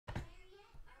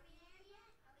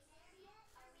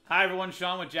Hi everyone,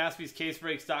 Sean with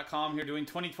JaspysCaseBreaks.com here doing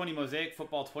 2020 Mosaic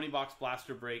Football 20-box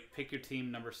blaster break. Pick your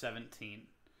team number 17.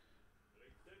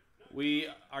 We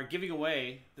are giving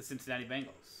away the Cincinnati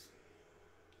Bengals.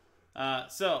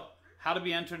 So, how to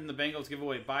be entered in the Bengals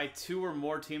giveaway. Buy 2 or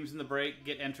more teams in the break,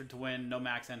 get entered to win, no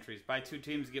max entries. Buy 2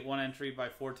 teams, get 1 entry. Buy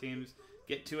 4 teams,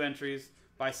 get 2 entries.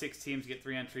 Buy 6 teams, get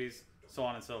 3 entries, so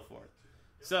on and so forth.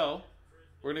 So,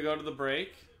 we're going to go to the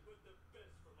break.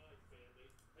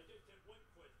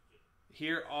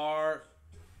 Here are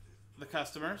the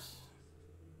customers.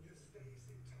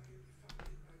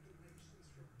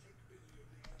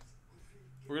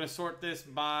 We're going to sort this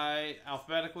by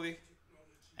alphabetically,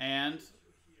 and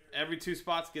every 2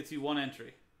 spots gets you 1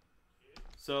 entry.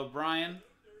 So Brian,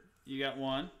 you got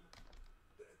 1.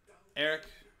 Eric,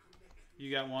 you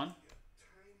got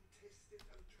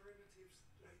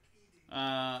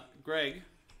 1. Greg,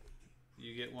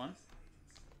 you get 1.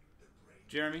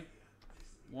 Jeremy,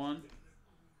 1.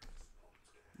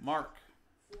 Mark,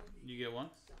 you get 1.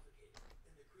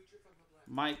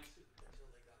 Mike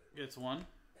gets 1.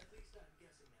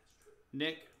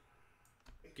 Nick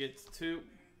gets 2.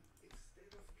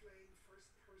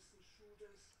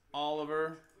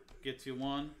 Oliver gets you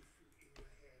 1.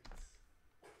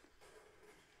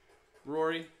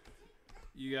 Rory,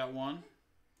 you got 1.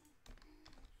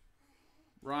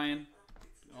 Ryan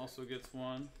also gets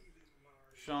 1.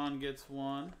 Sean gets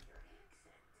 1.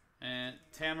 And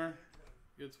Tamer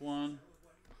gets 1.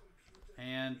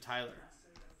 And Tyler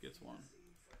gets 1.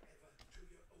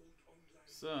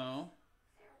 So,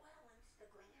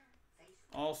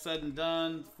 all said and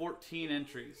done, 14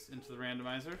 entries into the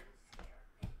randomizer.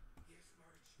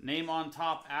 Name on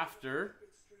top after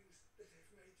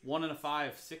 1 and a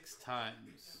 5 6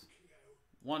 times.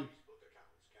 1,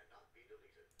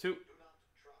 2,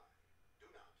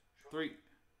 3,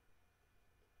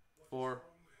 4,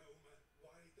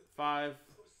 5,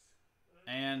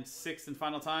 and 6th and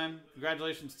final time.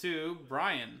 Congratulations to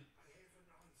Brian.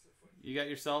 You got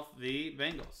yourself the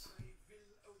Bengals.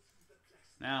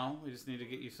 Now, we just need to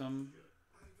get you some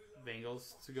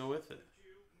Bengals to go with it.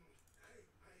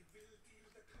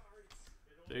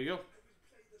 There you go.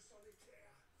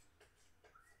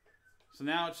 So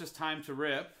now it's just time to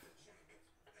rip.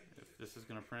 If this is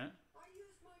going to print. I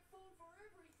use my phone for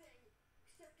everything,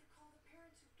 except to call the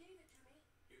parents who gave it to me.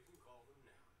 You can call them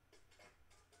now.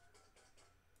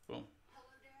 Boom. Hello,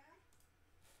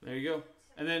 Dad? There you go.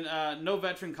 And then no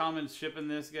veteran commons shipping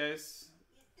this, guys,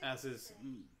 as is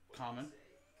common.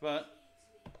 But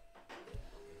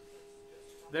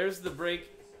there's the break.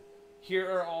 Here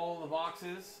are all the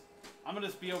boxes. I'm going to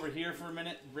just be over here for a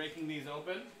minute breaking these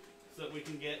open so that we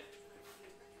can get...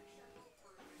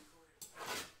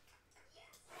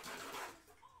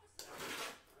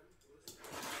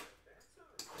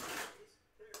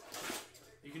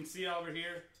 You can see over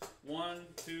here, 1,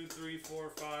 2, 3, 4,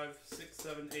 5, 6,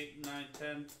 7, 8, 9,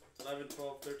 10, 11,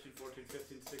 12, 13, 14,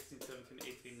 15, 16, 17,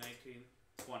 18, 19,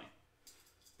 20.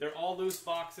 They're all loose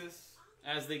boxes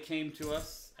as they came to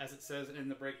us, as it says in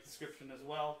the break description as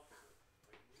well.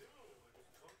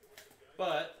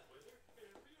 But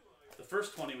the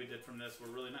first 20 we did from this were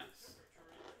really nice.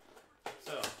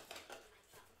 So...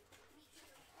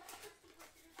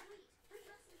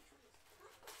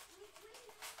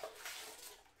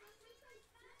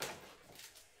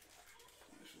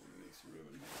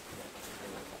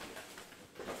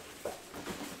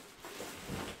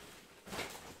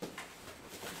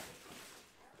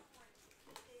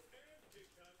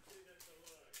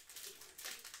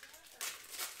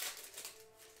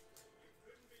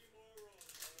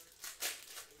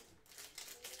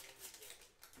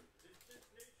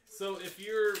 So if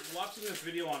you're watching this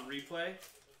video on replay,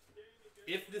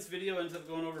 if this video ends up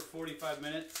going over 45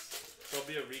 minutes, there'll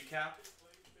be a recap.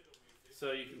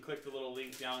 So you can click the little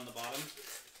link down in the bottom.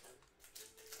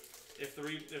 If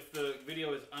the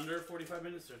video is under 45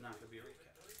 minutes, there's not going to be a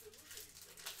recap.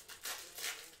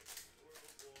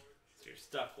 So you're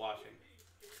stuck watching.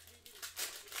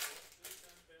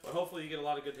 But hopefully you get a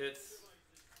lot of good hits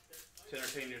to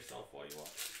entertain yourself while you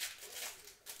watch.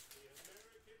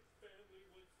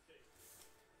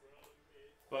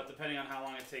 But depending on how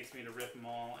long it takes me to rip them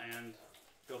all and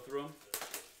go through them,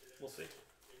 we'll see.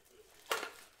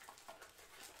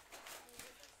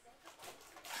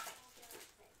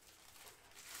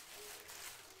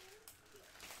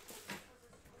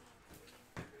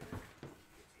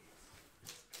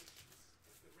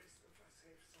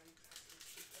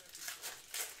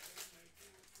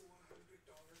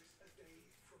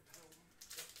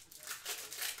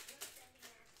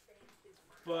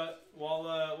 But while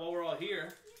we're all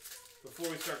here, before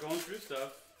we start going through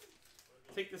stuff,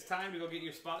 Take this time to go get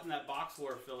your spot in that box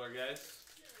war filler, guys.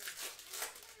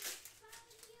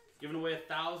 Giving away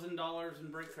 $1,000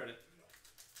 in break credit.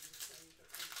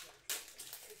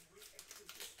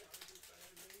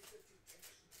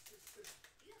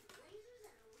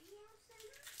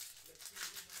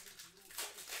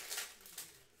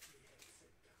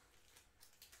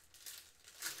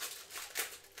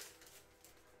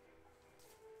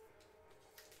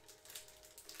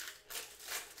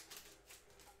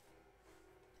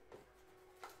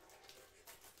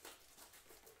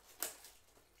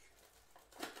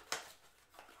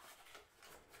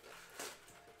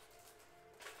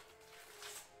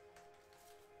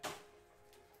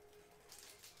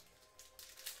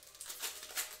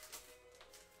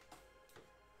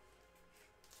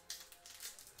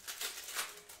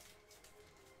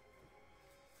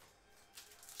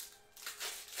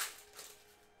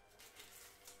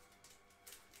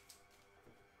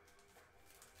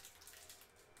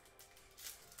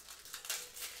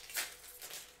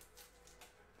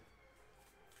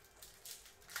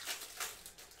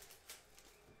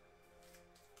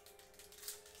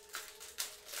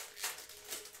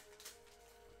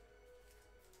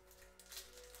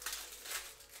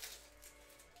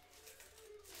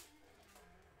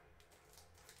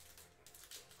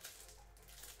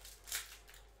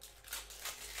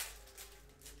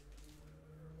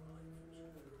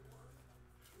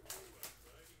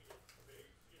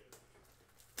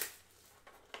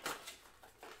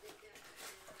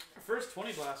 First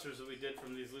 20 blasters that we did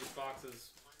from these loose boxes,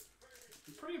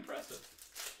 pretty impressive.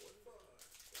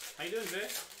 How you doing, Jay?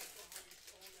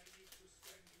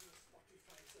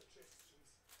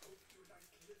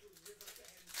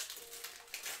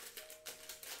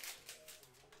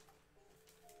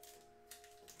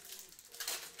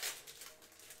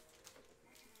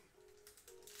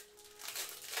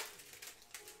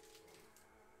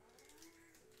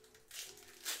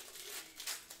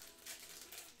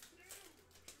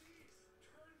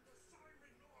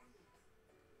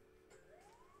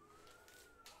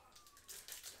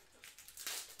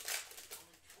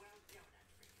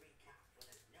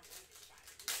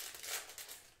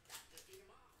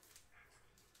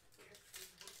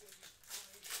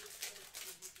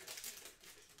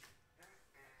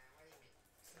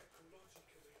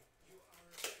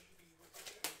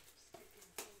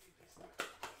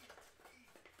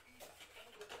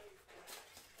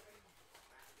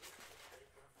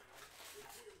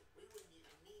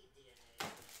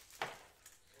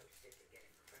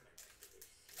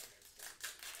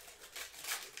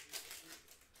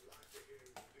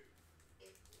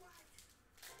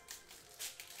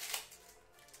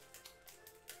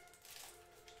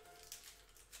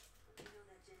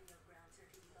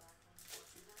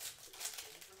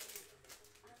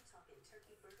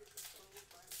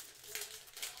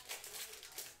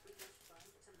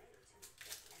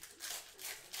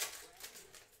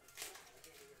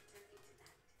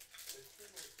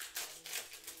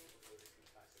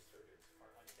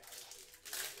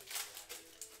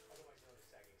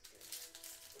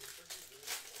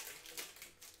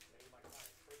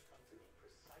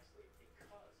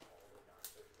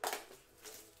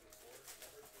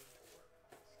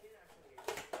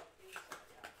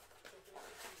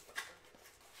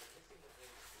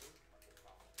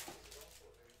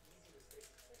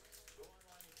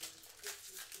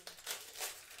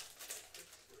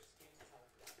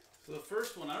 So the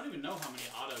first one, I don't even know how many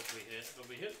autos we hit, but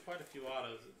we hit quite a few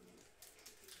autos.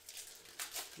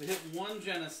 We hit 1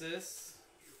 Genesis,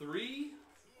 3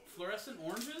 fluorescent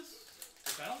oranges.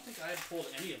 Like, I don't think I had pulled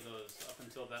any of those up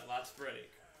until that last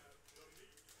break.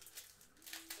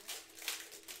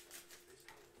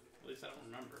 At least I don't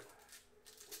remember.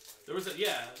 There was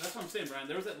yeah, that's what I'm saying, Brian.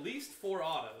 There was at least 4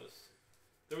 autos.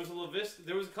 There was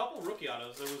a couple rookie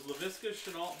autos. There was LaVisca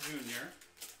Chenault Jr.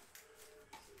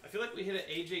 I feel like we hit an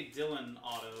A.J. Dillon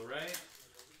auto, right?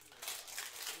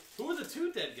 Who were the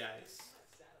 2 dead guys?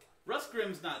 Russ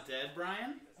Grimm's not dead,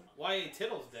 Brian. Y.A.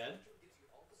 Tittle's dead.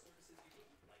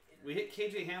 We hit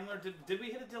K.J. Hamler. Did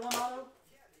we hit a Dillon auto?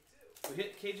 We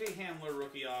hit K.J. Hamler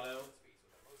rookie auto.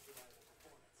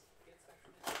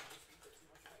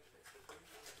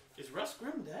 Is Russ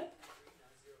Grimm dead?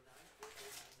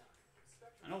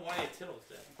 I know Y.A. Tittle's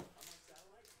dead.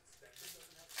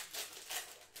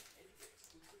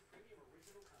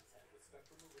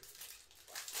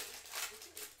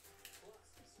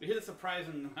 We hit a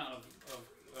surprising amount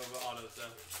of autos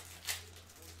though.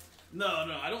 No,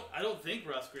 I don't think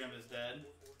Russ Grimm is dead.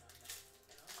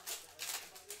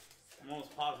 I'm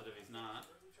almost positive he's not.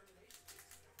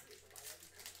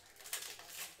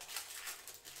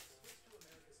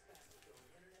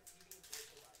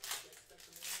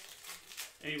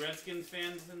 Any Redskins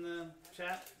fans in the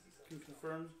chat can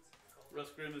confirm Russ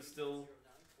Grimm is still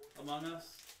among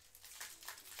us?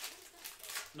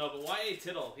 No, but Y.A.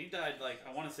 Tittle, he died like,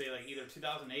 I want to say like either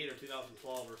 2008 or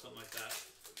 2012 or something like that.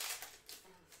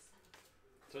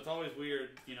 So it's always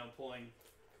weird, you know, pulling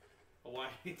a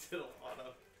Y.A. Tittle auto.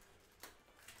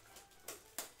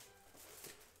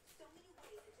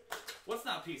 What's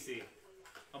not PC?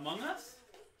 Among Us?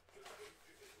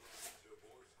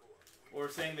 Or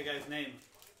saying the guy's name?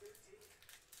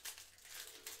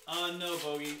 No,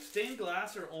 Bogey. Stained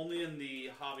glass are only in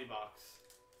the hobby box.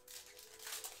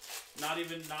 Not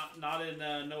even, not in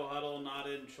No Huddle, not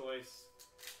in Choice.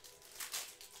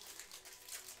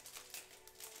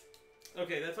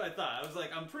 Okay, that's what I thought. I was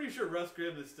like, I'm pretty sure Russ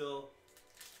Grimm is still...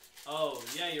 Oh,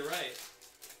 yeah, you're right.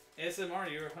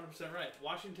 ASMR, you're 100% right.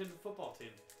 Washington football team.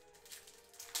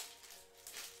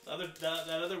 That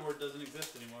other word doesn't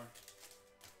exist anymore.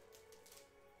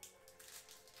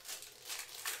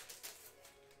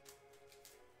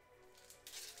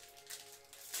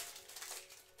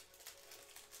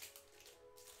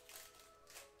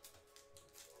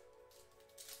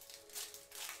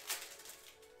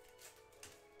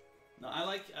 No, I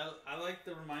like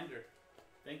the reminder.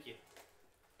 Thank you.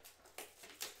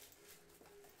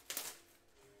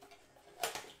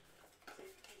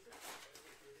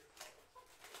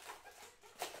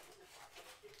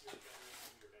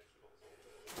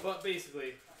 But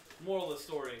basically, moral of the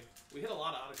story, we hit a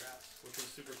lot of autographs, which was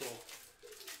super cool.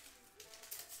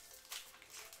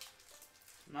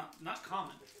 Not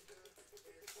common.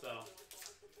 So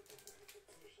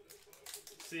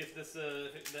see if this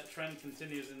if that trend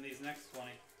continues in these next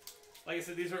 20. Like I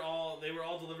said, they were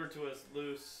all delivered to us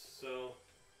loose, so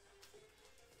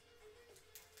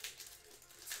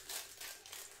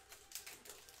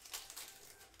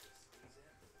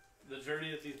the journey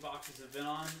that these boxes have been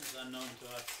on is unknown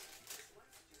to us.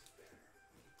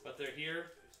 But they're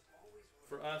here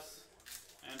for us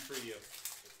and for you.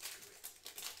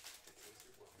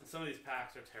 And some of these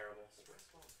packs are terrible.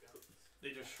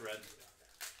 They just shred.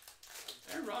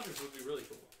 Aaron Rodgers would be really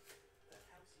cool.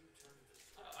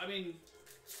 I mean,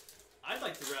 I'd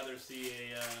like to rather see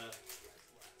a,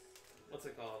 what's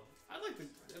it called?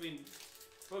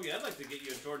 Bogey, I'd like to get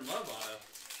you a Jordan Love auto.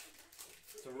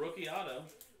 It's a rookie auto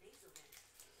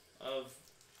of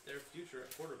their future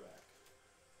at quarterback.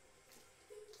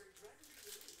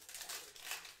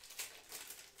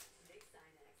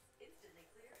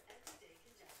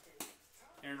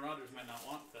 Aaron Rodgers might not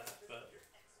want that, but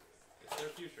it's their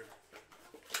future.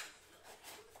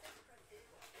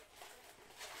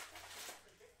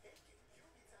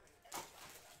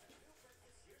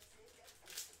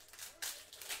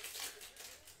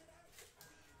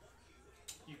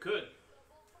 You could.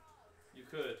 You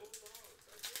could.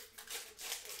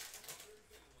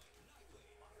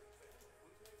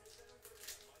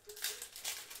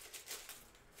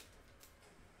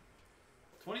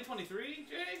 $2023,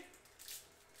 Jay?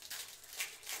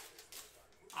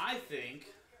 I think.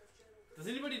 Does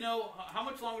anybody know how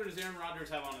much longer does Aaron Rodgers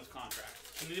have on his contract?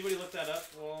 Can anybody look that up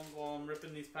while I'm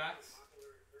ripping these packs?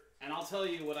 And I'll tell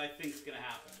you what I think is going to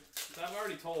happen. So I've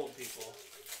already told people.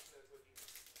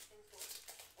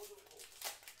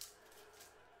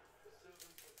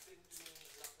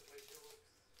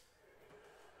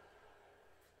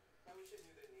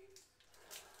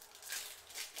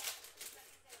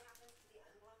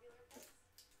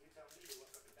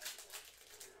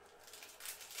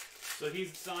 So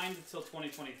he's signed until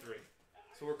 2023.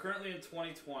 So we're currently in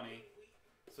 2020.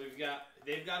 So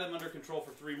they've got him under control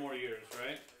for 3 more years,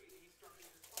 right?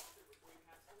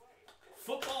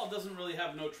 Football doesn't really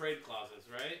have no trade clauses,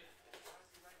 right?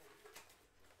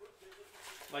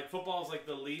 Like football is like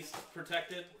the least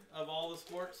protected of all the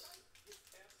sports.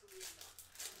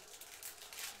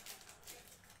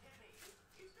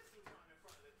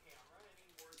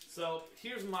 So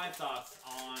here's my thoughts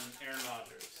on Aaron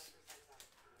Rodgers.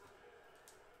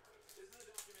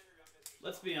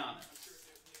 Let's be honest.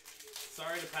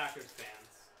 Sorry to Packers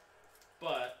fans,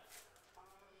 but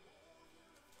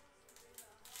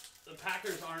the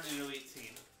Packers aren't an elite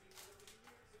team.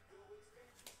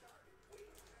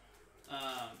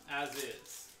 As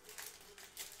is.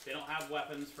 They don't have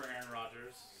weapons for Aaron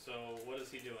Rodgers, so what is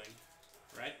he doing?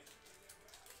 Right?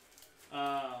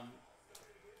 I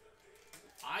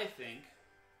think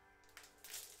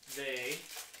they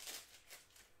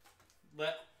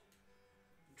let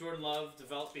Jordan Love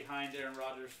develop behind Aaron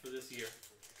Rodgers for this year.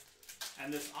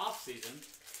 And this offseason,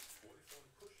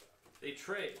 they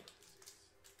trade.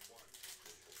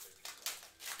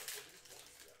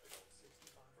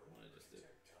 What did I just do?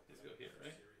 Let's go here,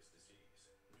 right?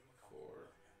 4,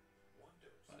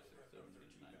 5, 6, 7,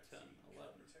 8,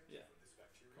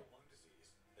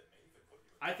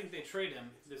 I think they trade him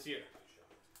this year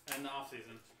in the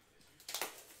offseason.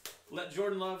 Let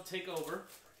Jordan Love take over.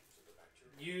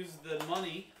 Use the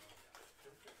money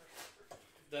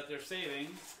that they're saving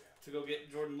to go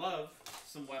get Jordan Love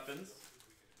some weapons.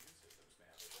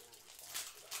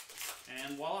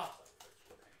 And voila.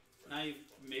 Now you've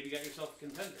maybe got yourself a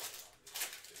contender.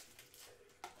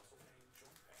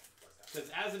 Because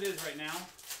as it is right now,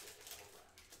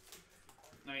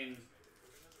 I mean,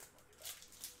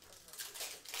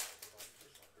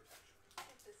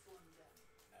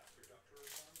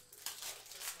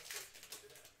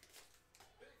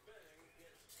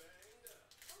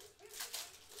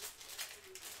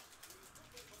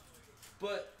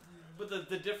 but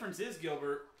the difference is,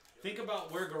 Gilbert, think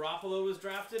about where Garoppolo was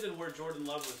drafted and where Jordan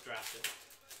Love was drafted.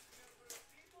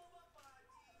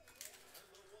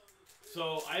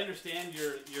 So I understand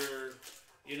your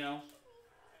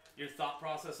thought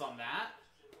process on that,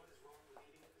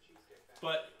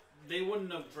 but they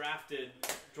wouldn't have drafted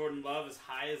Jordan Love as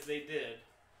high as they did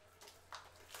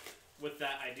with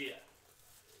that idea.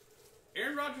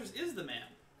 Aaron Rodgers is the man,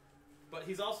 but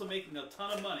he's also making a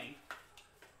ton of money.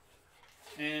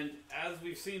 And as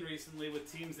we've seen recently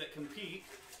with teams that compete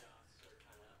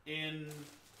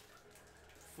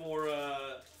for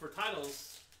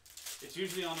titles, it's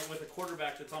usually with a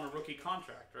quarterback that's on a rookie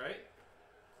contract, right?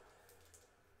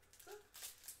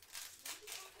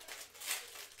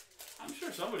 I'm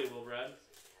sure somebody will, Brad.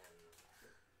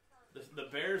 The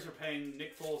Bears are paying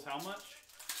Nick Foles how much?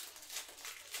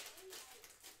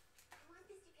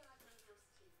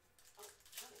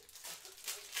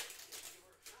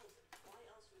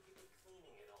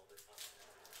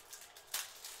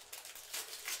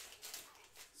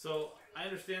 So, I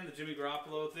understand the Jimmy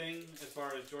Garoppolo thing as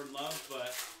far as Jordan Love,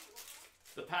 but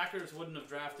the Packers wouldn't have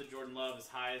drafted Jordan Love as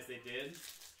high as they did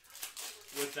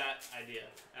with that idea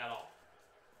at all.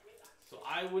 So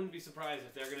I wouldn't be surprised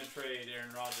if they're going to trade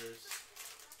Aaron Rodgers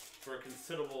for a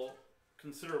considerable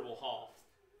haul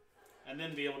and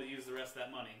then be able to use the rest of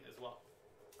that money as well.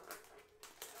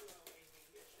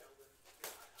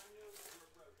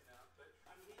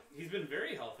 He's been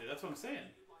very healthy, that's what I'm saying.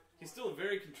 He's still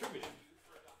very contributing.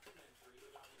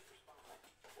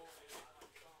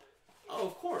 Oh,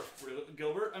 of course,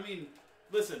 Gilbert. I mean,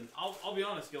 listen, I'll be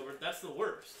honest, Gilbert, that's the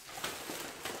worst.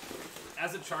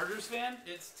 As a Chargers fan,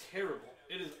 it's terrible.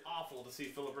 It is awful to see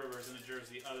Phillip Rivers in a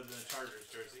jersey other than a Chargers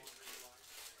jersey.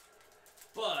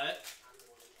 But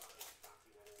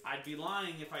I'd be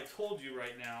lying if I told you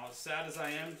right now, as sad as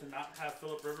I am to not have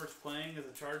Phillip Rivers playing as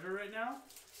a Charger right now,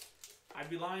 I'd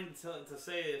be lying to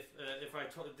say if I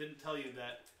didn't tell you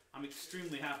that I'm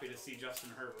extremely happy to see Justin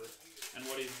Herbert and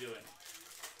what he's doing.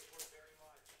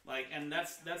 Like, and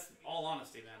that's all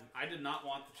honesty, man. I did not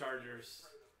want the Chargers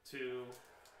to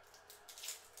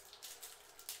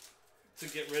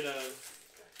get rid of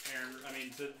Aaron. I mean,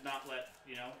 to not let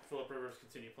Phillip Rivers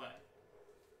continue playing.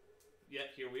 Yet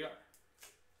here we are.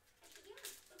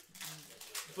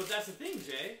 But that's the thing,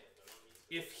 Jay.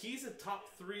 If he's a top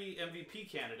 3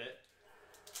 MVP candidate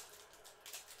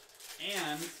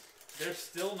and they're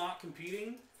still not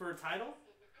competing for a title,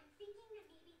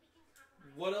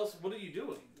 what else? What are you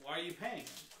doing? Why are you paying him?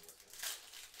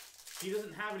 He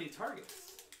doesn't have any targets.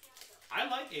 I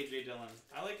like A.J. Dillon.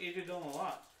 I like A.J. Dillon a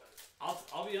lot.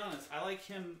 I'll be honest. I like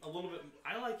him a little bit.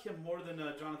 I like him more than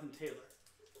Jonathan Taylor.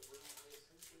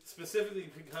 Specifically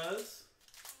because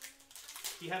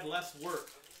he had less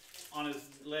work on his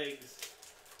legs,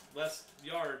 less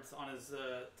yards on his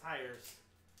tires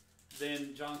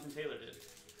than Jonathan Taylor did.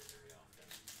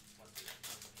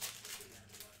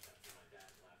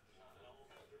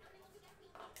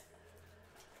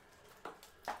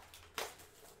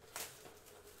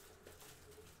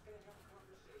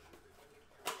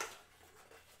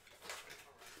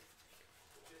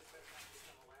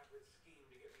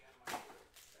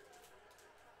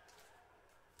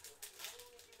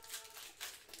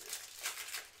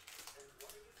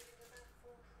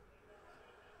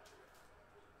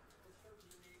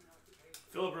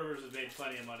 Phillip Rivers has made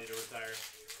plenty of money to retire.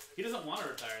 He doesn't want to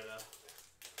retire, though.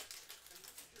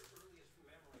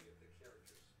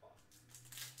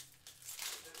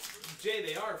 Jay,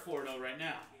 they are 4-0 right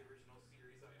now.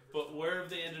 But where have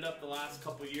they ended up the last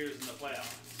couple years in the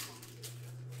playoffs?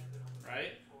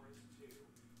 Right?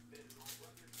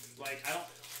 Like,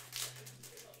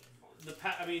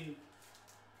 I mean,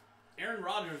 Aaron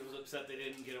Rodgers was upset they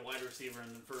didn't get a wide receiver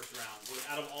in the first round.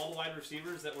 Out of all the wide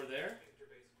receivers that were there,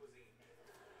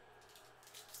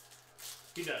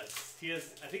 he does.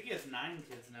 I think he has 9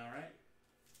 kids now, right?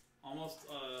 Almost,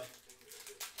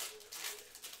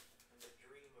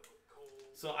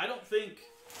 So I don't think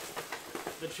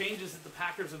the changes that the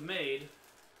Packers have made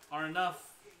are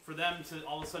enough for them to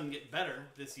all of a sudden get better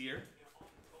this year.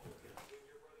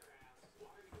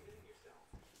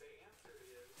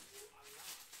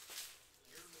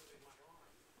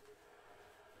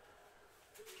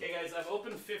 Okay, guys, I've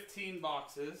opened 15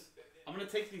 boxes. I'm going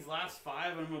to take these last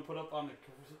 5 and I'm going to put up on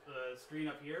the screen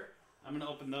up here. I'm going to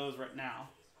open those right now.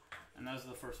 And those are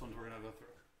the first ones we're going to go through.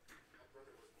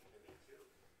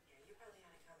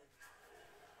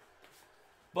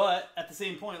 But at the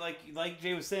same point, like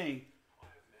Jay was saying,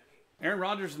 Aaron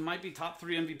Rodgers might be top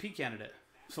 3 MVP candidate.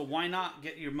 So why not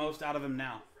get your most out of him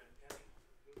now?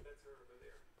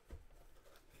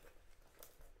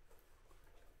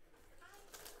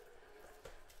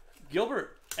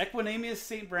 Gilbert, Equinemius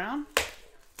St. Brown.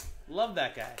 Love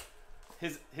that guy.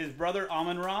 His brother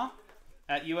Amon-Ra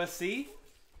at USC.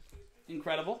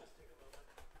 Incredible.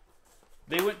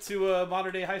 They went to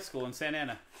Modern Day High School in Santa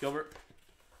Ana. Gilbert.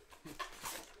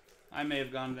 I may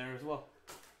have gone there as well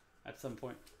at some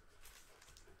point.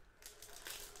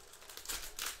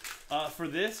 For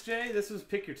this, Jay, this was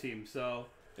pick your team, so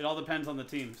it all depends on the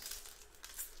teams.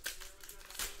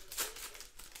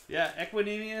 Yeah,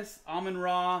 Equinemius,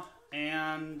 Amon-Ra,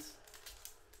 and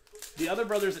the other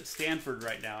brother's at Stanford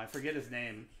right now. I forget his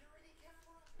name.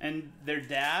 And their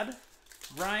dad,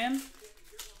 Brian,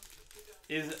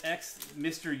 is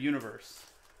ex-Mr. Universe.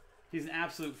 He's an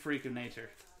absolute freak of nature.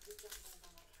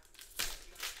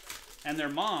 And their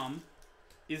mom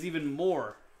is even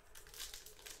more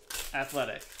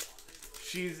athletic.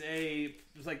 She's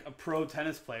like a pro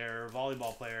tennis player or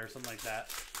volleyball player or something like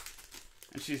that.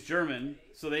 And she's German,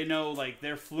 so they know, like,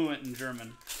 they're fluent in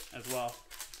German as well.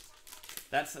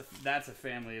 That's a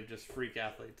family of just freak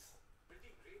athletes.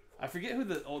 I forget who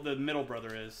the middle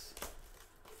brother is.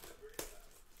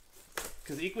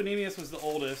 Because Equinemius was the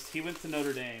oldest. He went to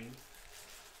Notre Dame.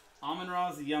 Amon-Ra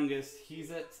is the youngest.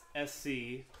 He's at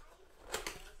SC.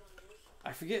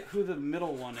 I forget who the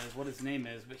middle one is, what his name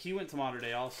is, but he went to Modern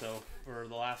Day also for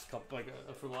the last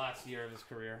for the last year of his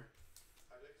career.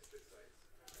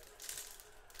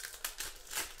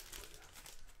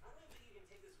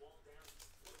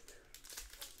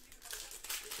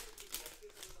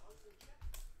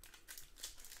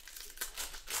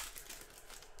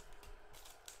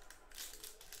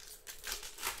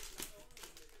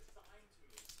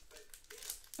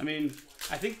 I mean,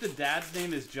 I think the dad's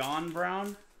name is John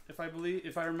Brown, if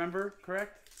I remember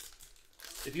correct.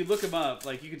 If you look him up,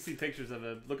 like, you can see pictures of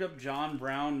him. Look up John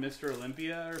Brown, Mr.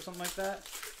 Olympia, or something like that,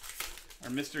 or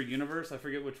Mr. Universe. I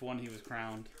forget which one he was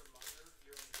crowned.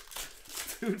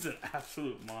 Dude's an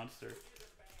absolute monster.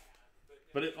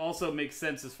 But it also makes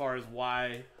sense as far as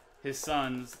why his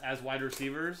sons, as wide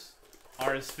receivers,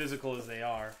 are as physical as they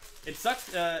are. It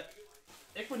sucks.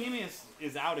 Equinemius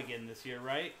is out again this year,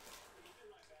 right?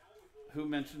 Who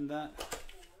mentioned that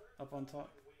up on top?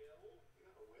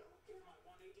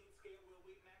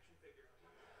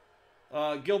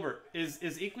 Gilbert. Is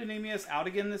Equinemius out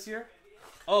again this year?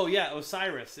 Oh, yeah.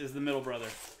 Osiris is the middle brother.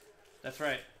 That's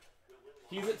right.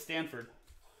 He's at Stanford.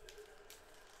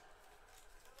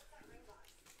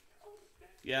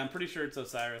 Yeah, I'm pretty sure it's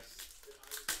Osiris.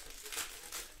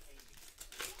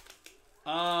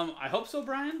 I hope so,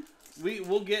 Brian.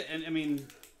 We'll get, and I mean,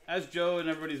 as Joe and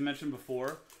everybody's mentioned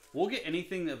before, we'll get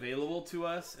anything available to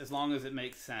us as long as it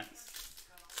makes sense.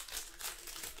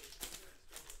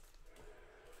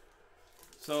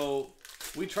 So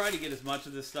we try to get as much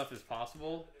of this stuff as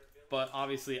possible, but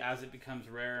obviously as it becomes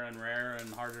rarer and rarer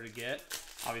and harder to get,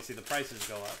 obviously the prices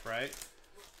go up, right?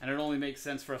 And it only makes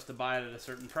sense for us to buy it at a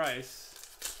certain price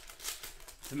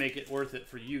to make it worth it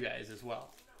for you guys as well.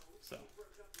 So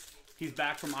he's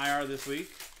back from IR this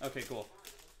week. Okay, cool.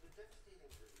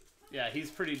 Yeah, he's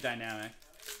pretty dynamic.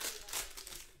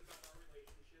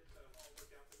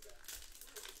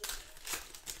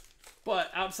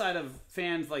 But outside of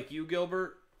fans like you,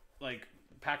 Gilbert, like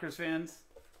Packers fans,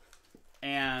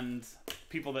 and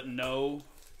people that know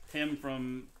him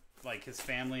from like his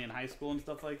family in high school and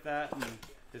stuff like that, and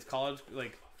his college,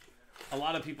 like a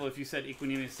lot of people, if you said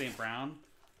Equinemius St. Brown,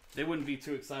 they wouldn't be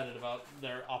too excited about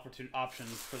their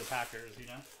options for the Packers, you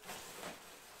know?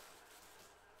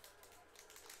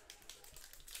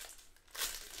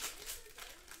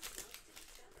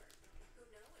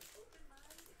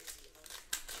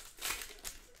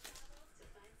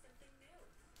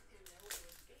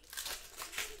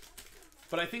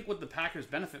 But I think what the Packers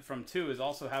benefit from too is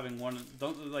also having one.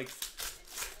 I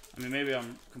mean, maybe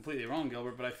I'm completely wrong,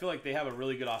 Gilbert, but I feel like they have a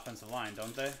really good offensive line,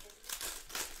 don't they?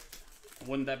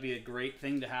 Wouldn't that be a great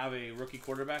thing to have a rookie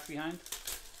quarterback behind?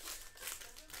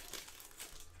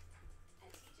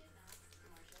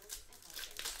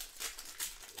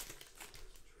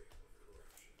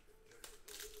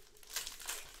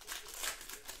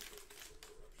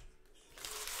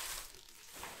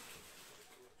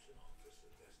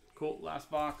 Cool. Last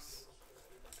box.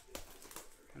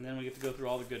 And then we get to go through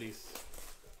all the goodies.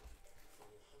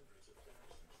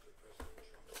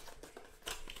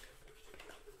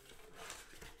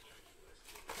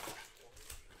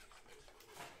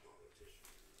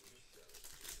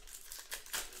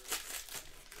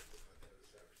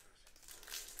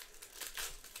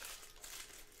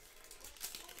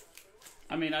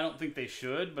 I mean, I don't think they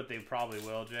should, but they probably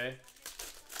will, Jay.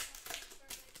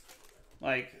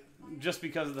 Like, just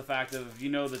because of the fact of you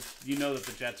know that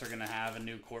the Jets are going to have a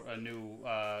new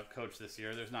coach this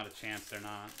year. There's not a chance they're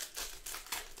not.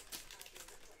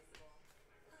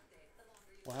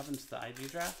 What happens to the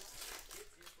IG draft?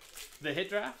 The hit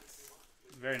draft?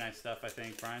 Very nice stuff, I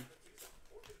think, Brian.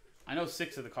 I know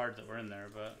 6 of the cards that were in there,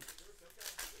 but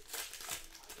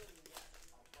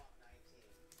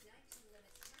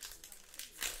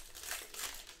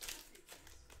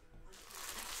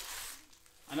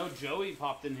I know Joey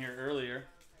popped in here earlier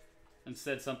and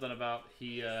said something about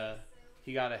he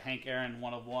got a Hank Aaron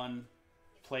 1/1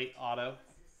 plate auto,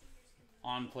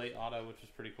 on plate auto, which is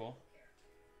pretty cool.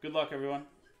 Good luck, everyone.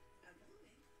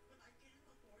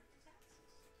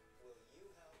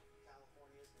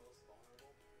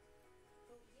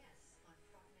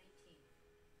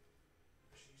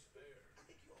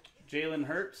 Jalen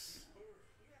Hurts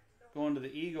going to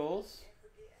the Eagles.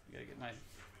 I gotta get my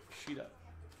sheet up.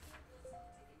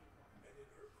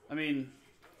 I mean,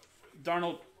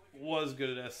 Darnold was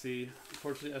good at SC.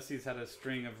 Unfortunately, SC's had a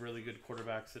string of really good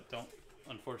quarterbacks that don't,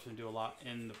 unfortunately, do a lot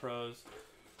in the pros.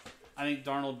 I think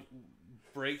Darnold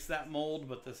breaks that mold,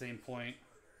 but at the same point,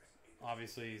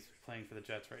 obviously, he's playing for the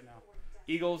Jets right now.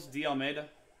 Eagles, D. Almeida.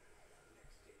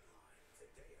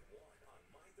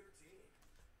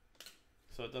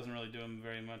 So it doesn't really do him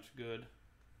very much good.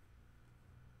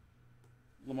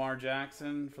 Lamar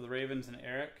Jackson for the Ravens and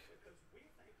Eric.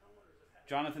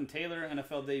 Jonathan Taylor,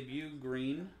 NFL debut,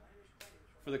 green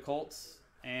for the Colts,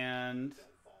 and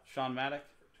Sean Maddock.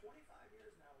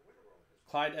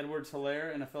 Clyde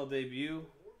Edwards-Helaire, NFL debut,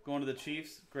 going to the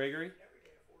Chiefs, Gregory.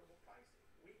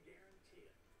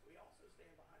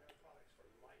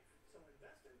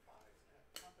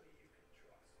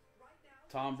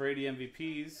 Tom Brady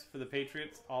MVPs for the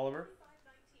Patriots, Oliver.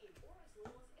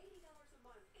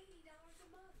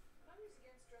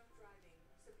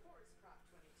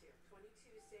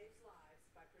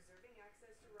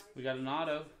 We got an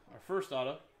auto, our first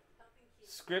auto.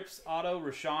 Scripps auto,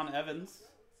 Rashawn Evans.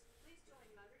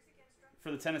 For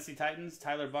the Tennessee Titans,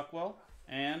 Tyler Buckwell.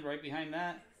 And right behind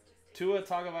that, Tua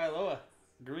Tagovailoa,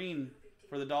 green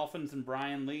for the Dolphins and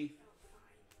Brian Lee.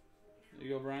 There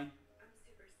you go, Brian. I'm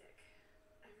super sick.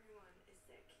 Everyone is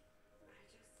sick. I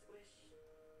just wish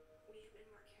we had been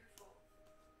more careful.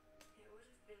 It would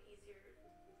have been easier than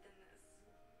this. So wear a mask.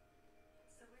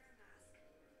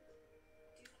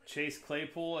 Chase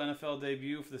Claypool, NFL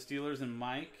debut for the Steelers and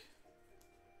Mike.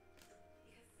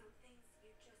 Because some things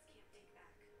you just can't take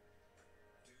back.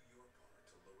 Do your part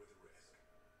to lower the risk.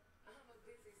 I'm a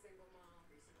busy single mom.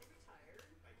 Recently retired.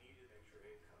 I needed extra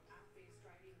income. App-based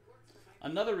writing works for my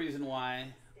Another reason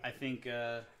why I think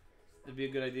it'd be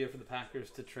a good idea for the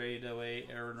Packers to trade away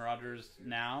Aaron Rodgers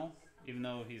now, even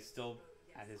though he's still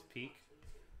at his peak,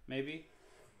 maybe.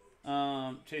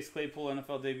 Chase Claypool,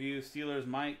 NFL debut, Steelers,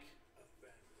 Mike.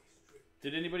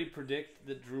 Did anybody predict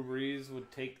that Drew Brees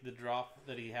would take the drop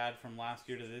that he had from last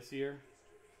year to this year?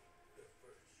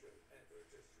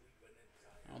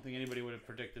 I don't think anybody would have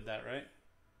predicted that, right?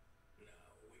 Now,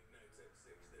 weeknights at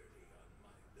 6:30 on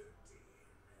my 13.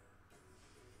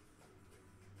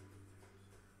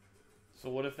 So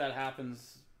what if that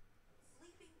happens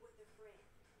sleeping with a friend.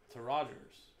 to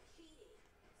Rodgers? Cheating.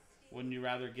 Wouldn't you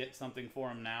rather get something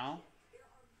for him now There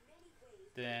are many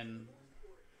ways than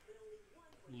but only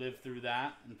one live through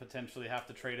that and potentially have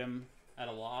to trade him at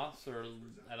a loss or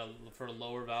for a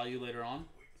lower value later on,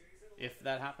 if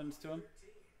that happens to him?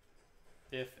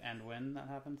 If and when that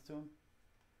happens to him?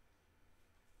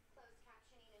 closed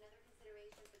captioning, another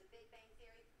consideration for the Big Bang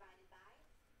Theory provided by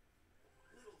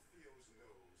Little Theo's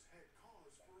nose had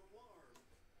cause for alarm.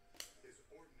 His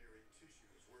ordinary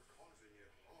tissues were causing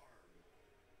it harm.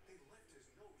 They left his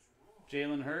nose wrong.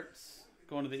 Jalen Hurts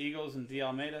going to the Eagles and D.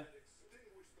 Almeida.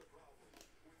 Extinguished the problem with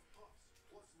puffs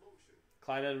plus lotion.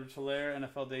 Clyde Edwards-Helaire,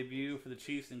 NFL debut for the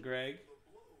Chiefs and Greg. The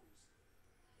blows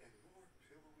and more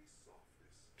pillowy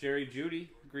softness. Jerry Jeudy,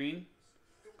 green,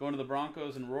 going to the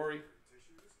Broncos and Rory.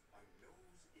 Tissues, a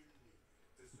nose in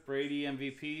need. Brady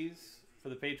MVPs for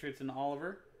the Patriots and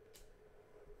Oliver.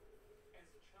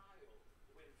 As a child,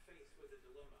 when faced with a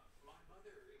dilemma, my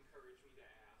mother encouraged me to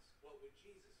ask, what would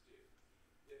Jesus do?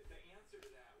 The answer to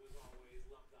that was always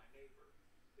love thy neighbor.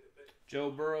 But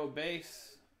Joe Burrow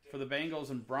base for the Bengals,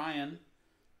 and Brian,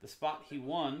 the spot he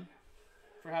won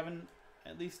for having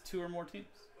at least 2 or more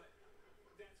teams. But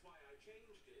that's why I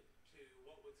changed it to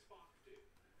what would Spock do.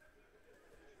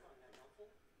 Did you find that helpful?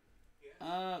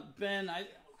 Yeah. Ben, I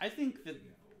think that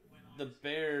the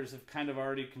Bears have kind of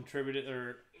already contributed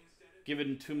or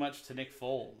given too much to Nick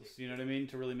Foles. You know what I mean?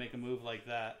 To really make a move like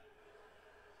that.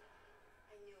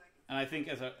 And I think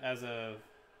as a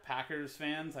Packers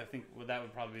fans, I think that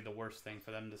would probably be the worst thing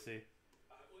for them to see. When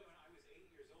I was 8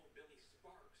 years old, Billy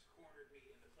Sparks cornered me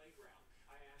in the playground.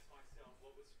 I asked myself,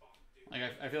 what would Spock do? Like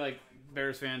I feel like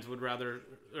Bears fans would rather,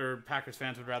 or Packers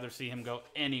fans would rather see him go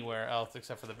anywhere else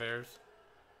except for the Bears.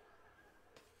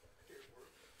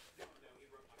 No, he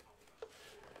broke my collarbone.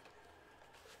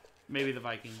 Maybe the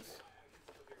Vikings.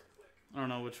 I don't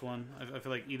know which one. I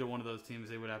feel like either one of those teams,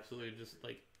 they would absolutely just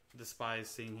like despise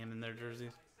seeing him in their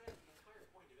jerseys. I said the entire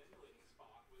point of emulating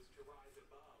Spock was to rise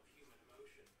above human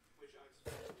emotion, which I've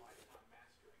spent a lifetime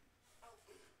mastering. Oh.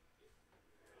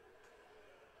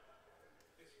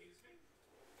 Excuse me?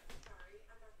 Sorry,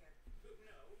 I'm not here.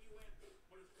 No, you went.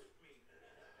 What does this mean?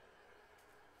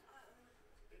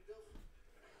 It doesn't.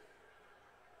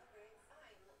 Okay,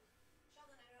 fine. Well,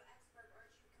 Sheldon, I know expert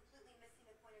Archie completely missing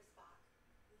the point of Spock.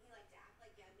 He liked to act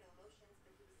like he had no emotions,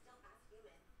 but he was still as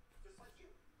human. Just like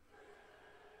you.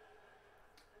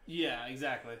 Yeah,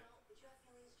 exactly. But you have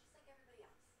feelings just like everybody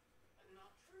else.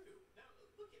 Not true. Now,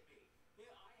 look at me.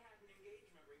 Yeah, I had an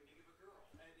engagement ring to give a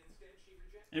girl, and instead she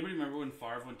rejected Anybody remember when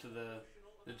Favre went to the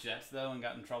Jets though and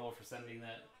got in trouble for sending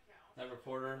that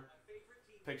reporter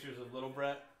pictures of little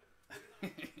Brett?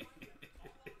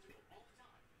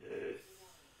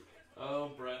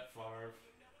 Oh, Brett Favre.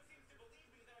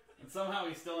 And somehow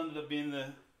he still ended up being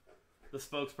the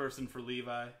spokesperson for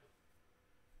Levi.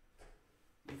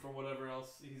 And for whatever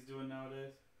else he's doing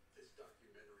nowadays. This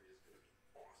documentary is going to be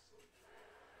awesome.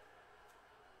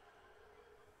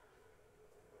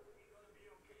 You gonna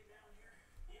be okay down here?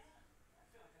 Yeah, I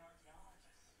feel like an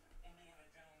archaeologist. Indiana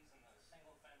Jones in the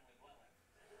single-family dwelling.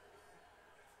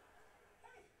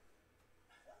 Hey,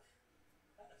 look,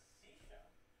 not a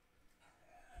seashell.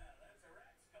 That's a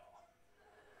rat skull.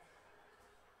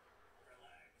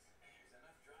 Relax. There's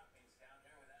enough droppings down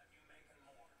there without you making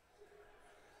more.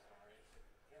 Sorry.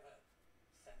 Do you have a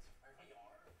sense of where we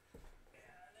are?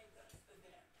 Yeah, I think that's the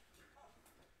den. Oh,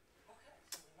 okay.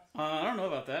 So we must. I don't know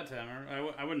about that, Tanner.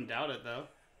 I wouldn't doubt it though. I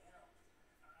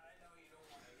know you don't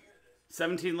want to hear this.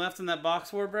 17 left in that box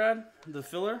score, Brad. The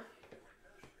filler.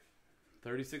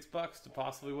 $36 to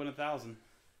possibly win 1,000. Bernie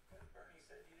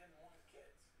said you didn't want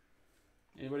kids.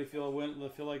 Anybody feel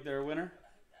like they're a winner?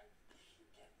 You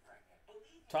get pregnant.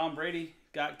 Believe me. Tom Brady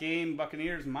got game.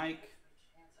 Buccaneers. Mike. Chance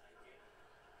I do.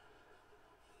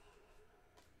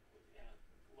 In a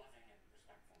loving and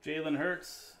respectful Jalen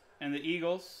Hurts and the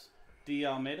Eagles. D.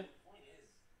 Almeida. point is,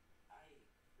 I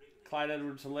really Clyde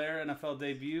Edwards-Helaire NFL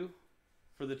debut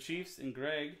for the Chiefs, and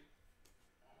Greg.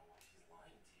 don't know why she's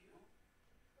lying to you.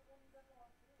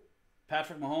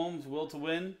 Patrick Mahomes, will to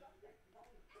win.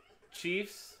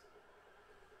 Chiefs.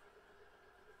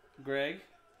 Greg.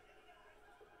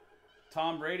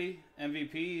 Tom Brady,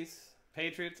 MVPs.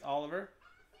 Patriots, Oliver.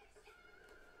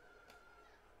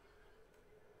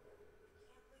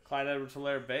 Clyde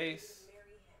Edwards-Helaire, base.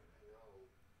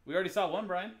 We already saw one,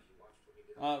 Brian.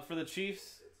 For the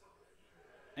Chiefs.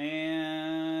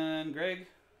 And Greg.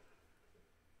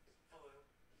 Hello.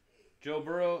 Joe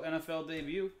Burrow, NFL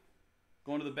debut.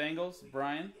 Going to the Bengals.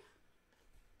 Brian. You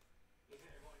think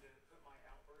they're going to put my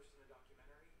outburst in the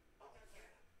documentary?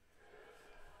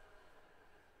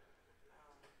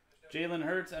 Jalen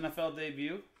Hurts, NFL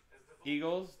debut.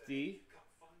 Eagles, D. Cup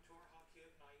Fun Tour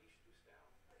Hakiv Naish Gustau.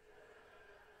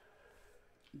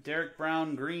 Derek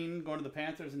Brown, Green, going to the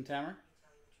Panthers and Tamer.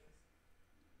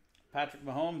 Patrick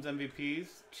Mahomes, MVPs.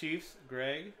 Chiefs,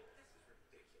 Greg. This is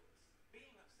ridiculous.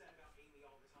 Being upset about Amy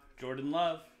all the time. Jordan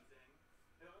Love Thing.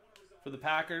 No, I want to resolve for the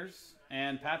Packers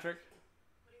and Patrick.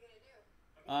 What are you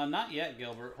gonna do? Not yet,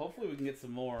 Gilbert. Hopefully we can get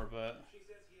some more, but She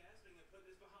says yes, we can put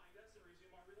this behind us and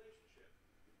resume our relationship.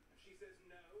 If she says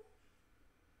no,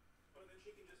 well then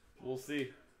she can just. we'll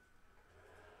see.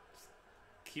 Just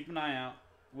keep an eye out.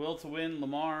 Will to win,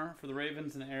 Lamar for the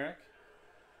Ravens and Eric.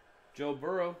 Joe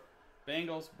Burrow,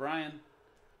 Bengals, Brian.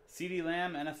 CeeDee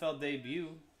Lamb, NFL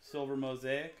debut, silver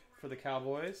mosaic for the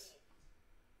Cowboys.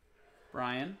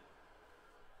 Brian.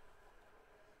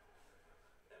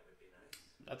 That would be nice.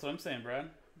 That's what I'm saying, Brad.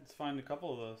 Let's find a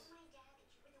couple of those. My dad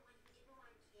that you were the one who didn't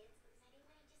want kids because I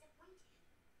didn't want to disappoint him.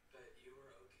 But you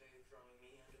were okay throwing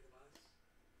me under the bus?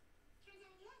 Turns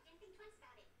out, yeah, didn't think twice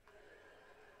about it. Bernie,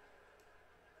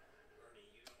 you don't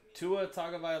need Tua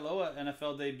Tagovailoa,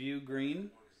 NFL debut,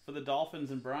 green. want to for the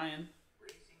Dolphins and Brian.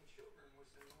 Raising children was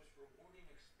the most rewarding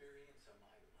experience of my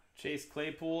life. Chase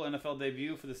Claypool, NFL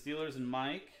debut for the Steelers and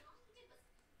Mike. All he did was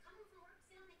come home from work,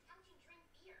 sit on the couch, and drink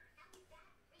beer. How is that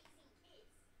raising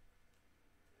kids?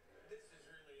 This is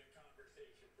really a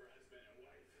conversation for husband and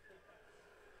wife.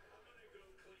 I'm gonna go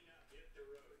clean up, hit the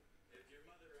road. If your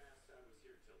mother asks, I was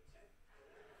here till 10.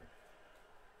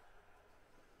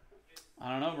 I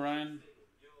don't know, Brian.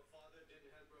 Your father didn't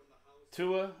help run the house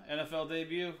Tua, NFL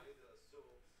debut. either, so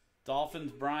Dolphins,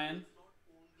 Brian. he's not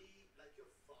only like your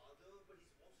father, but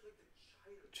he's also like the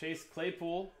child. Chase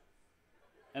Claypool,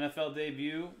 NFL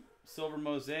debut. Silver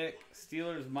Mosaic.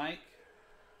 Steelers, Mike.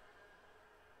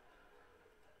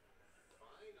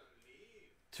 Finally.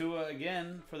 Tua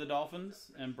again for the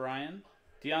Dolphins and Brian.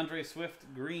 DeAndre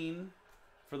Swift, green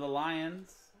for the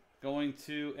Lions. Going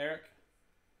to Eric.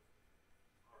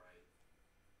 Alright.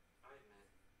 I admit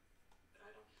that I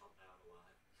don't help out a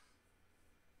lot.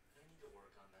 And I need to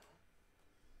work on that.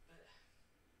 But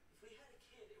if we had a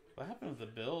kid, it would What happened with the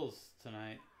Bills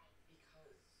tonight?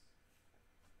 because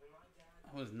when my dad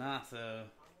That was not,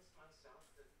 promised myself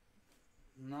that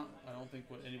I don't think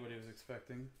what anybody was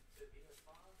expecting. to be a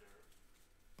father,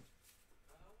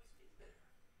 I'd always be there.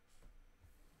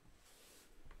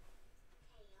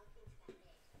 Hey, I'll think about it.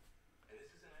 And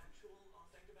this is an actual I'll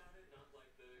think about it, not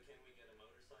like the can we get a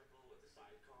motorcycle with a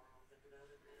sidecar I'll think about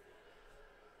it. It's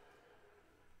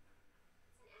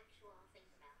an actual I'll think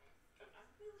about it. And I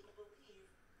really believe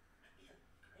I'd be a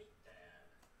great dad.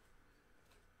 No,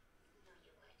 you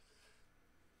would.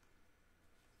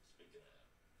 Speaking of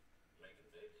making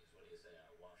babies, what do you say I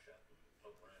wash up and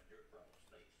poke around your grown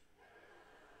space?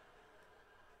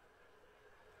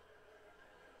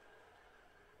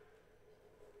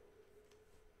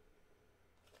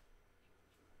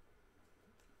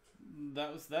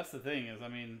 That's the thing is, I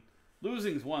mean,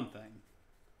 losing's one thing,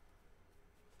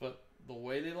 but the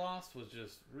way they lost was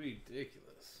just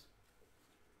ridiculous.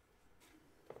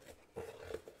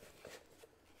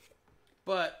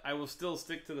 But I will still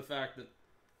stick to the fact that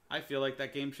I feel like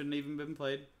that game shouldn't even been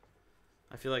played.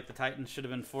 I feel like the Titans should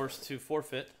have been forced to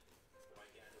forfeit. My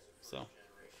dad is a So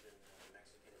first-generation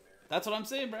Mexican American. that's what I'm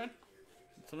saying, Brad.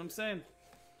 That's what I'm saying. My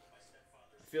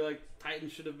stepfather I feel like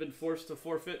Titans should have been forced to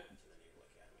forfeit, to the Naval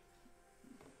Academy.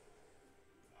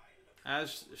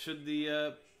 as should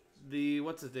the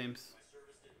what's his names,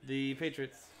 the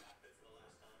Patriots. But for the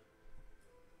last time,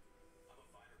 I'm a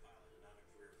fighter pilot and not a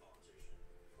career politician.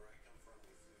 Where I come from,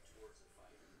 we flew towards a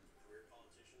fight. Career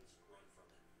politicians run from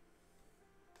it.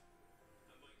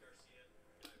 I'm Mike Garcia.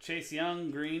 Chase Young,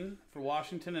 green for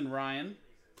Washington and Ryan.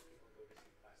 Reasons people go to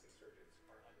see plastic surgeons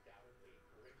are undoubtedly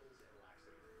wrinkles and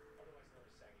laxity, otherwise known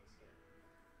as sagging skin.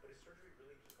 But is surgery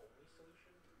really the only solution?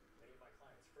 Many of my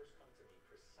clients first come to me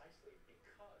precisely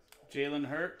because Jalen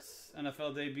Hurts,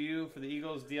 NFL debut for the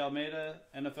Eagles. D. Almeida,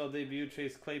 NFL debut.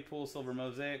 Chase Claypool, Silver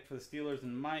Mosaic for the Steelers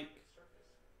and Mike. surface,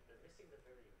 they're missing the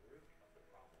very root of the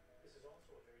problem. This is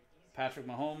also a very easy Patrick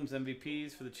Mahomes,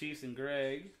 MVPs for the Chiefs and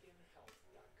Greg.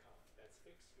 fixyourSkinHealth.com. That's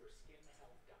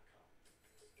fixyourSkinHealth.com.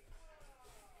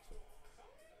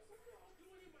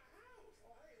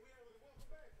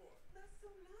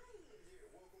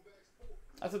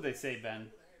 That's what they say, Ben.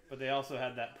 But they also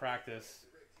had that practice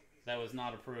that was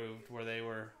not approved where they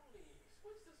were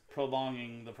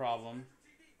prolonging the problem.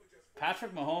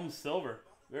 Patrick Mahomes, silver.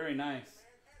 Very nice.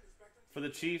 For the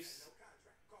Chiefs,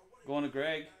 going to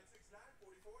Greg.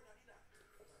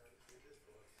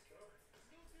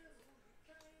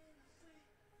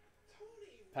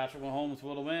 Patrick Mahomes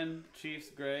will win. Chiefs,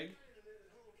 Greg.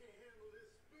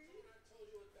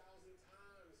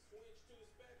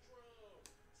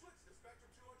 Switch to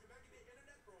Spectrum 200 megabit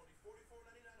internet for only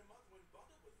 $44.99 a month when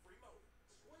bundled with free modem.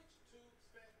 Switch to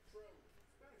Spectrum.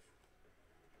 Spanish.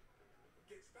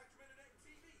 Get Spectrum internet and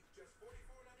TV, just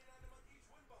 $44.99 a month each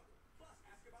when bundled. Plus,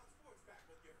 ask about sports pack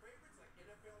with your favorites like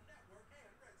NFL Network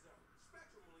and Red Zone.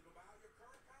 Spectrum will even buy out your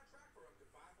current contract for up to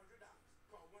 $500.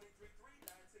 Call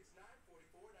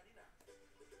 1-833-969-4499.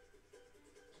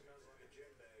 Smells like a gym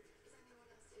bag. Is anyone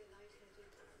else here lightheaded?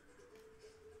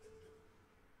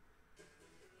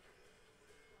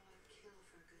 Oh, I'd kill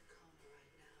for a good coma right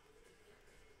now.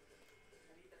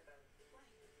 I need that bell. Why?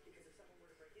 Because if someone were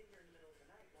to break in here in the middle of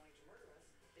the night wanting to murder us,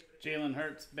 they would have... Jalen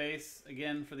Hurts, base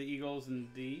again for the Eagles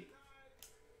and D.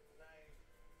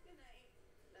 Good night.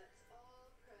 Let's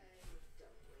all pray we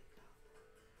don't wake up.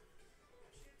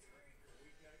 Schitt's Creek,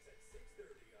 weeknights at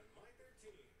 6:30 on My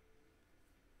 13.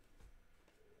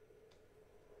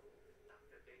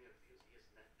 Dr. Dangerfield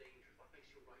isn't that dangerous. What makes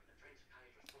you right? The trained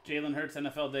psychiatrist wrong. Jalen Hurts,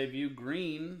 NFL debut.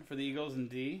 Green for the Eagles and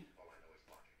D. All I know is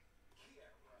logic. Yeah,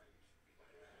 right.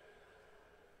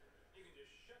 You can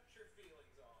just shut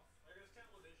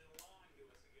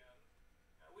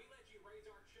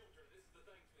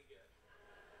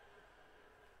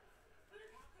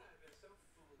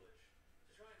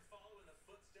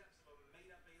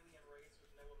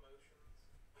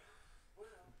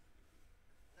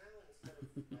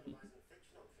idolizing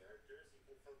fictional characters, you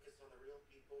can focus on the real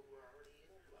people who are already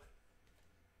in your life.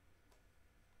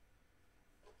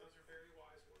 Those are very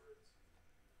wise words.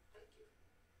 Thank you.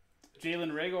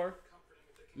 Jalen Rager, Comforting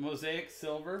if they can. Mosaic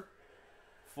silver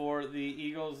for the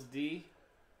Eagles D.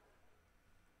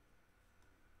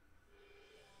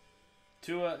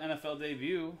 Tua NFL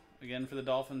debut again for the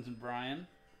Dolphins and Brian.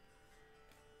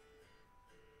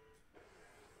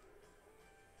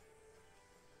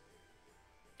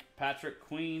 Patrick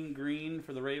Queen green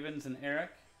for the Ravens and Eric.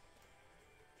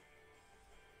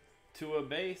 Tua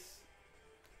base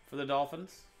for the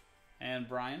Dolphins and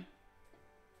Brian.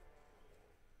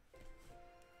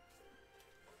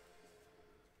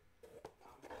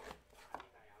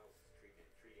 Dialysis treatment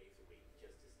 3 days a week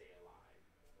just to stay alive.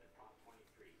 And Prop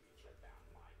 23 can shut down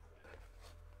my clinic.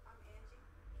 I'm Angie,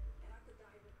 and I could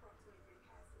die if Prop 23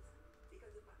 passes.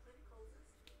 Because if my clinic closes,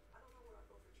 I don't know where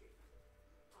I'll go for treatment.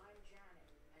 I'm Janet,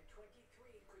 and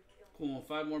 23 could kill me. Cool,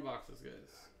 5 more boxes, guys.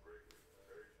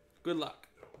 Good luck.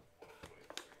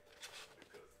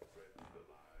 Because it threatens the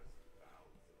lives of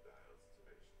thousands of dialysis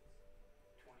patients.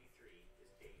 23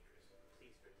 is dangerous.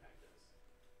 Please protect us.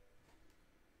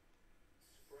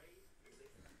 Spray,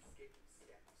 lift, skip,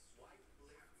 step, swipe,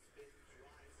 lift, spin,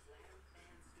 drive, slam,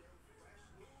 and still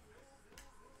fresh. Move,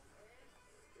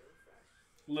 and still fresh.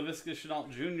 Laviska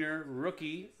Chenault Jr.,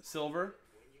 rookie, silver,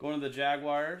 going to the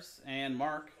Jaguars, and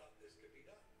Mark. This could be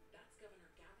done. That's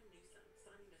Governor Gavin Newsom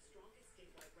signing the strongest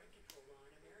statewide rent control law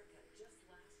in America just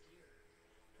last year.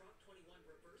 Prop 21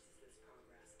 reverses this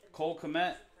progress. And Cole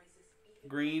Kmet, prices even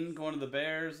green, going to the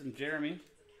Bears, and Jeremy.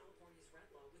 California's rent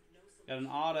law with no Got an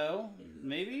auto,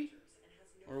 maybe? and has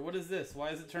no Or what is this? Why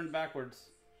is it turned backwards?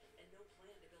 and no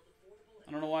plan to build affordable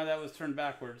I don't know why that was turned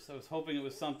backwards. I was hoping it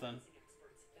was something.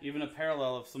 Even a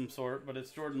parallel of some sort, but it's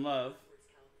Jordan Love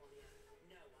California.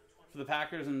 No on 20 for the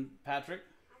Packers and Patrick.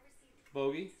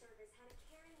 Bogey.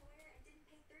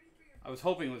 I was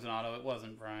hoping it was an auto. It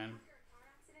wasn't, Brian.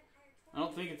 I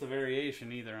don't think it's a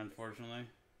variation either, unfortunately.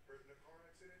 Hurt in a car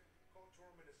accident? Call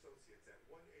Torman Associates at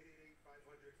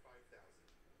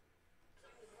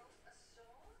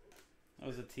 1-888-500-5000. That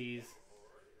was a tease.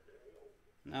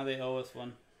 Now they owe us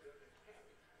one.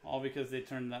 All because they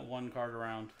turned that one card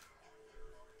around.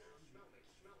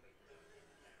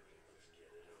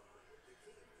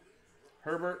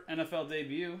 Herbert, NFL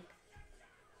debut.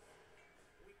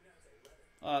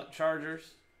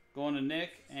 Chargers, going to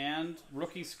Nick. And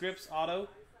rookie scripts auto.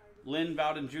 Lynn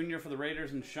Bowden Jr. for the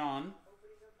Raiders and Sean.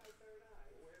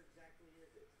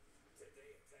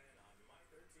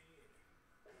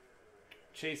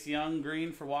 Chase Young,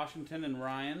 green for Washington and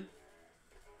Ryan.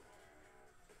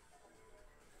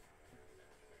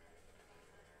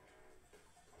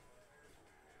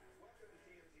 Welcome to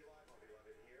TMZ Live. I'll be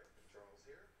loving here. Charles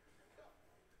here. So,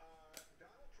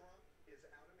 Donald Trump is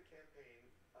out in the campaign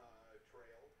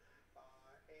trail,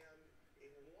 and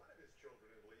one of his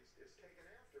children, at least, is taken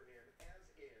after him, as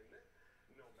in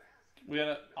no mask. We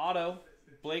got an auto.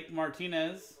 Blake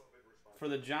Martinez for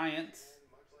the Giants.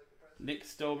 Much like the president, Nick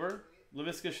Stover.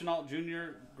 Laviska Chenault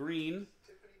Jr. green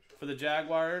for the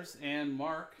Jaguars and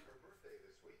Mark. her birthday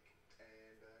this week,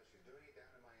 and she's doing it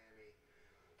down in Miami,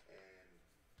 and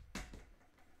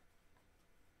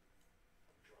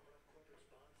Drumming up corporate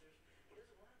sponsors. He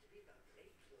doesn't want it to be about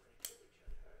age so they kill each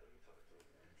other. All right, let me talk to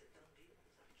him. It's a done deal.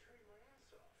 I'm trained my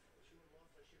ass off. She wouldn't laugh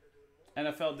like she'd been doing more.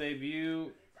 NFL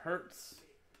debut, Hurts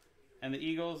and the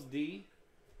Eagles, D.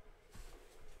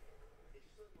 They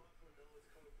just let Laughlin know it's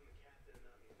coming from the captain and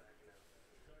not me backing out.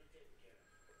 He's already taken care of.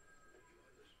 You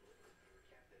understood.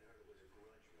 Captain heard it was a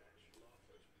grudge match.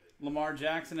 Laughlin's big. Lamar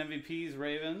Jackson MVPs,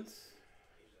 Ravens.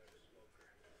 He's not a smoker.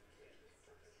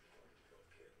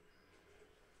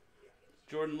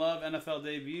 Jordan Love NFL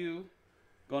debut,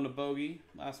 going to Bogey,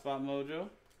 last spot mojo.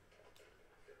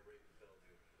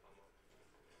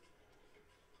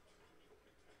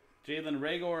 Jalen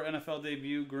Rager NFL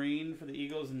debut, green for the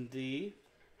Eagles and D.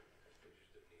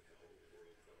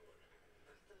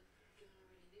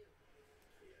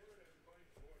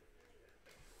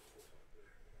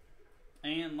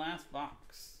 And last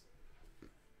box.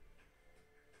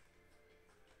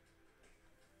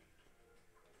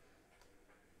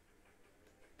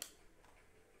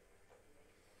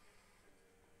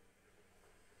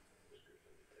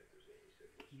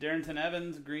 Darrington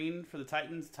Evans, green for the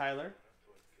Titans, Tyler.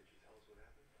 I was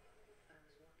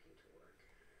walking to work.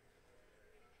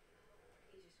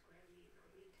 He just grabbed me and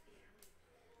put me into the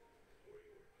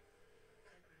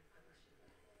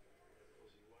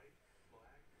alley. Typewriter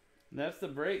publishing. That's the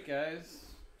break, guys.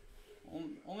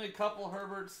 Only a couple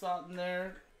Herberts thought in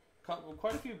there.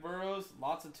 Quite a few Burrows,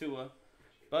 lots of Tua.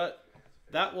 But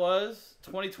That was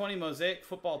 2020 Mosaic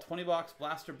Football 20 box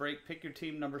blaster break. Pick your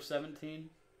team number 17.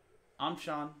 I'm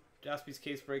Sean,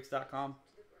 JaspysCaseBreaks.com.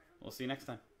 We'll see you next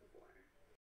time.